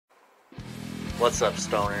What's up,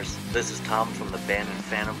 stoners? This is Tom from the band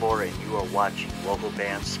Infanivore, and you are watching local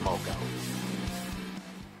band Smokeout.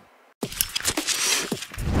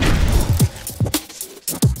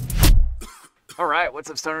 Alright, what's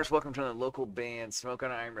up, stoners? Welcome to the local band Smokeout.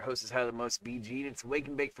 I am your host, is how the most BG. It's Wake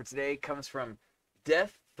and Bake for today. Comes from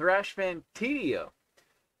death thrash band Tedio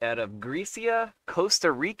out of Grecia,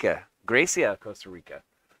 Costa Rica.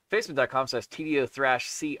 Facebook.com/Tedio Thrash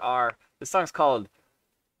CR. This song's called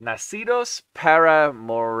Nacidos para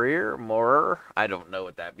Morir. I don't know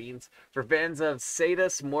what that means. For fans of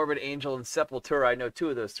Nacidos, Morbid Angel, and Sepultura, I know two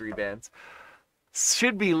of those three bands.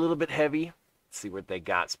 Should be a little bit heavy. Let's see what they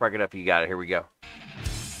got. Spark it up, you got it. Here we go.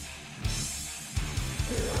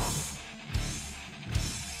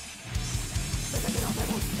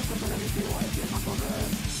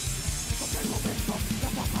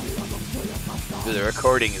 Dude, the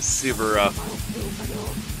recording is super rough.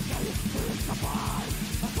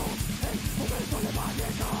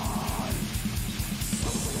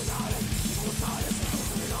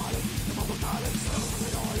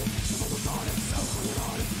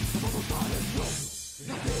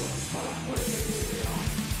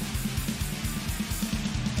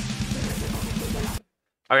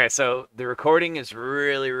 Okay, so the recording is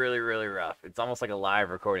really rough. It's almost like a live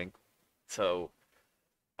recording. So,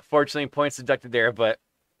 fortunately, points deducted there, but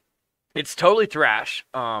it's totally thrash.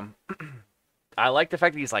 I like the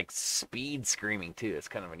fact that he's like speed screaming too. It's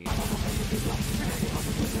kind of unusual.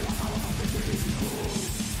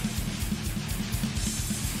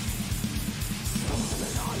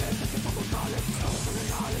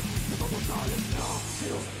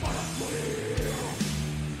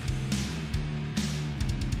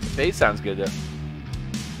 The bass sounds good though.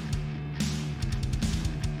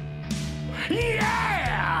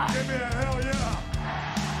 Yeah! Give me a hell yeah!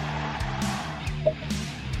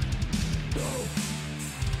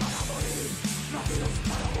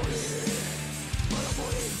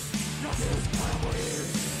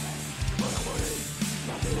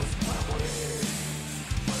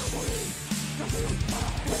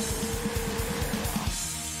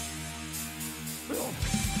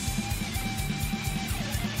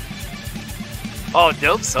 Oh,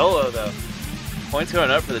 dope solo though. Points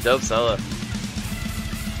going up for the dope solo.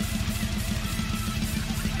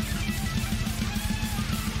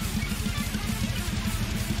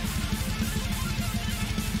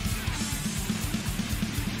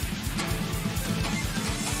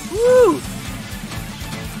 Woo!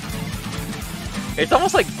 It's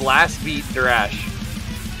almost like blast beat thrash.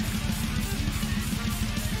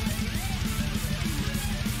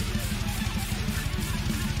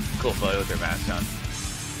 Cool photo with their mask on.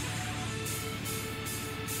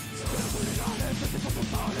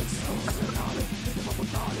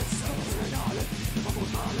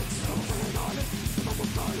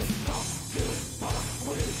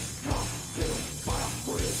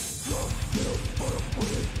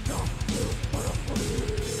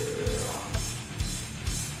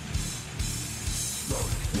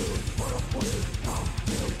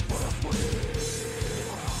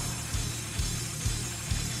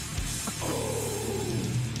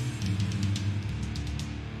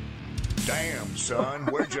 Damn, son,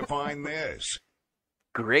 where'd you find this?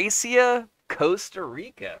 Grecia, Costa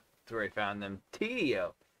Rica. That's where I found them.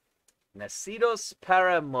 Tedio. Nacidos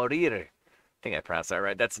para Morir. I think I pronounced that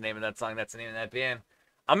right. That's the name of that song. That's the name of that band.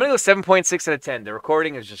 I'm going to go 7.6 out of 10. The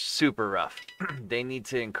recording is just super rough. They need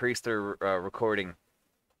to increase their recording.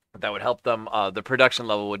 That would help them. The production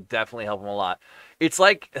level would definitely help them a lot. It's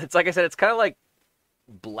like I said, it's kind of like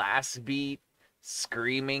blast beat,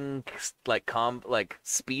 screaming, like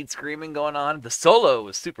speed screaming going on. The solo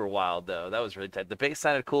was super wild though. That was really tight. The bass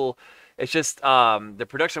sounded cool. It's just the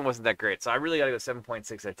production wasn't that great. So I really got to go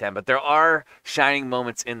 7.6 out of 10. But there are shining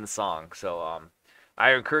moments in the song. So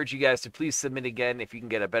I encourage you guys to please submit again. If you can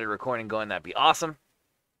get a better recording going, that'd be awesome.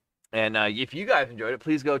 And if you guys enjoyed it,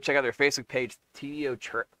 please go check out their Facebook page,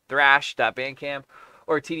 TedioThrash.bandcamp,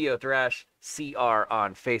 or Tedio Thrash CR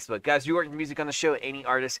on Facebook. Guys, you work music on the show, any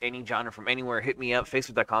artist, any genre from anywhere, hit me up,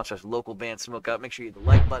 Facebook.com/localbandsmokeout. Make sure you hit the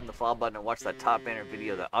like button, the follow button, and watch that top banner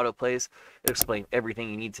video that autoplays. It'll explain everything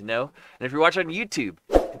you need to know. And if you're watching on YouTube,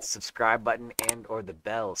 hit the subscribe button and or the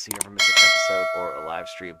bell so you never miss an episode or a live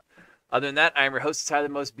stream. Other than that, I am your host, Tyler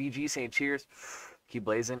the Most BG, saying cheers, keep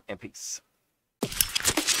blazing, and peace.